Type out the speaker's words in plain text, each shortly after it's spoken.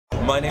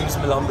My name is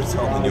Malan Breton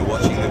and you're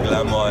watching the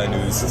Glamour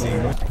News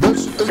team.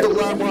 This is the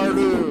Glamour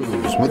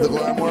News with the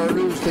Glamour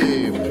News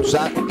team.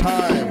 Zach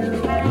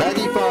Time,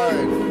 Maggie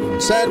Fine,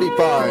 Sandy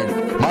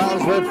Fine,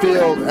 Miles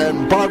Redfield,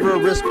 and Barbara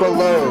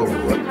Rispolo.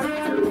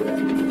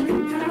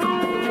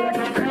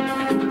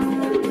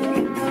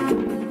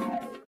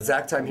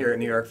 Zach Time here at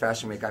New York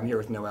Fashion Week. I'm here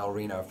with Noelle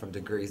Reno from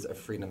Degrees of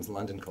Freedom's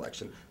London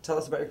collection. Tell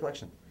us about your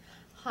collection.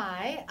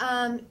 Hi,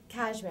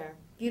 cashmere.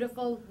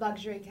 Beautiful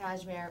luxury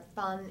cashmere,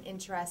 fun,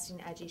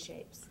 interesting, edgy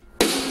shapes.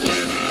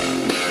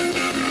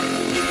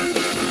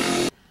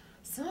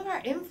 Some of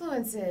our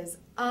influences,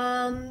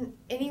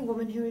 any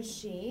woman who is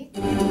chic.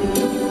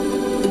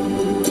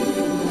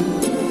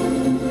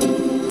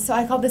 So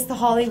I call this the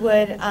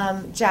Hollywood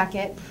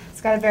jacket.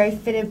 It's got a very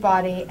fitted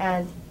body,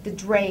 and the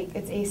drape,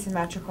 it's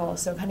asymmetrical,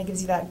 so it kind of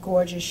gives you that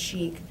gorgeous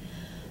chic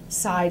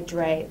side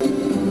drape.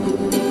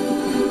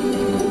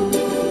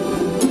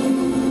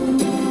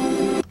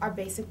 Our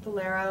basic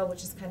bolero,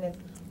 which is kind of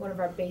one of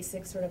our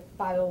basic sort of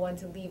 501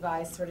 to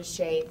Levi's sort of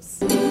shapes.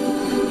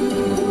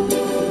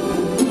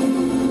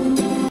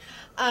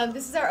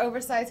 This is our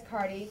oversized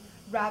cardi,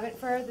 rabbit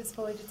fur that's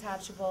fully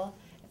detachable.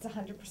 It's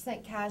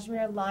 100%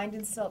 cashmere, lined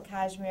in silk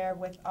cashmere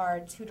with our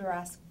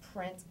Tudor-esque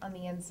print on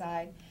the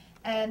inside.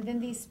 And then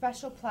these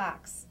special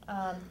plaques.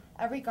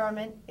 Every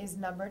garment is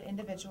numbered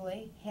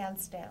individually, hand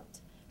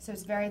stamped. So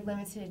it's very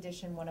limited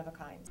edition, one of a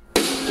kind.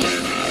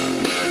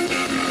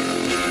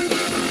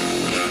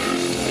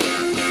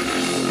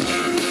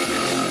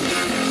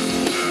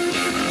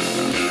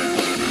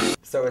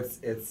 So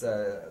it's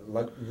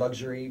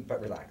luxury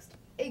but relaxed.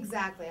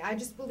 Exactly. I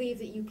just believe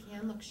that you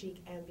can look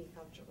chic and be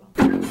comfortable.